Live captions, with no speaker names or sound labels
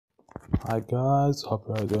Hi guys, hope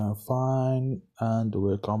you are doing fine and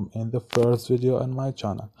welcome in the first video on my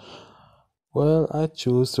channel. Well, I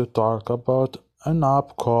choose to talk about an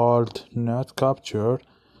app called NetCapture.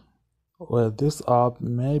 Well, this app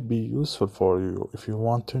may be useful for you if you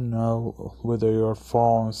want to know whether your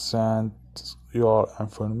phone sent your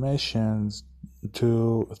information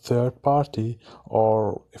to third party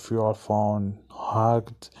or if your phone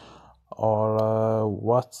hacked or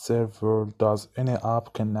what server does any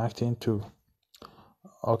app connect into.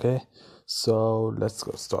 Okay, so let's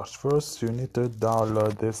go start. First, you need to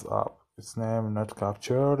download this app. It's named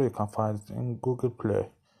NetCapture. You can find it in Google Play.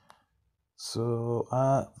 So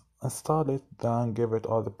install it, then give it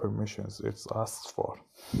all the permissions it's asked for.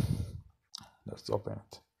 Let's open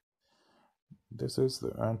it. This is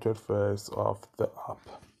the interface of the app.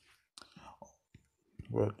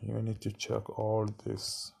 Well, you need to check all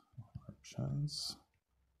these options.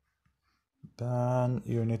 Then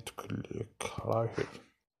you need to click right here.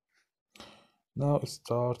 Now it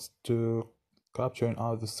starts to capturing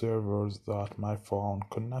all the servers that my phone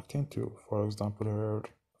connecting to. For example, here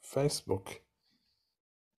Facebook,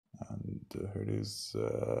 and here is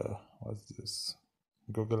what's this?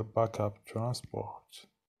 Google Backup Transport.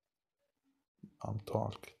 I'm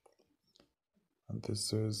talking, and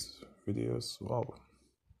this is videos. Wow,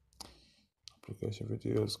 application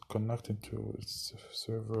videos connecting to its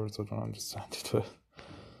servers. I don't understand it.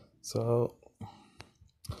 So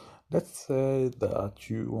let's say that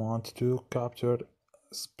you want to capture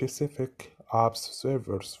specific apps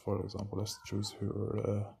servers. For example, let's choose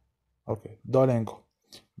here okay, Duolingo.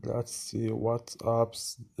 Let's see what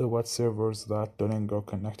apps, what servers that Duolingo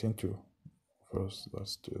connecting to. First,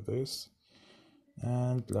 let's do this,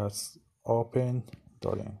 and let's open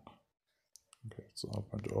Duolingo. Okay, it's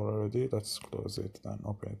opened already. Let's close it and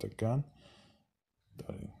open it again.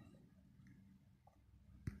 Duolingo.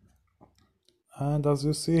 And as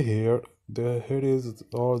you see here, here is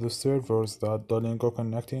all the servers that Duolingo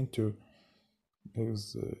connecting to.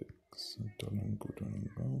 There's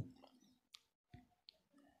Duolingo.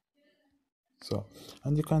 So,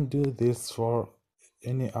 and you can do this for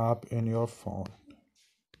any app in your phone,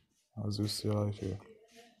 as you see right here.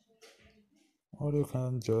 Or you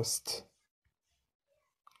can just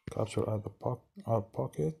capture at the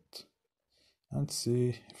pocket and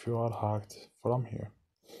see if you are hacked from here.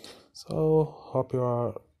 So hope you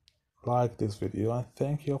are like this video and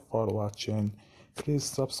thank you for watching. Please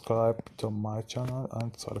subscribe to my channel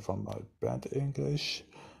and sorry for my bad English.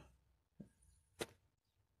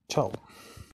 Ciao.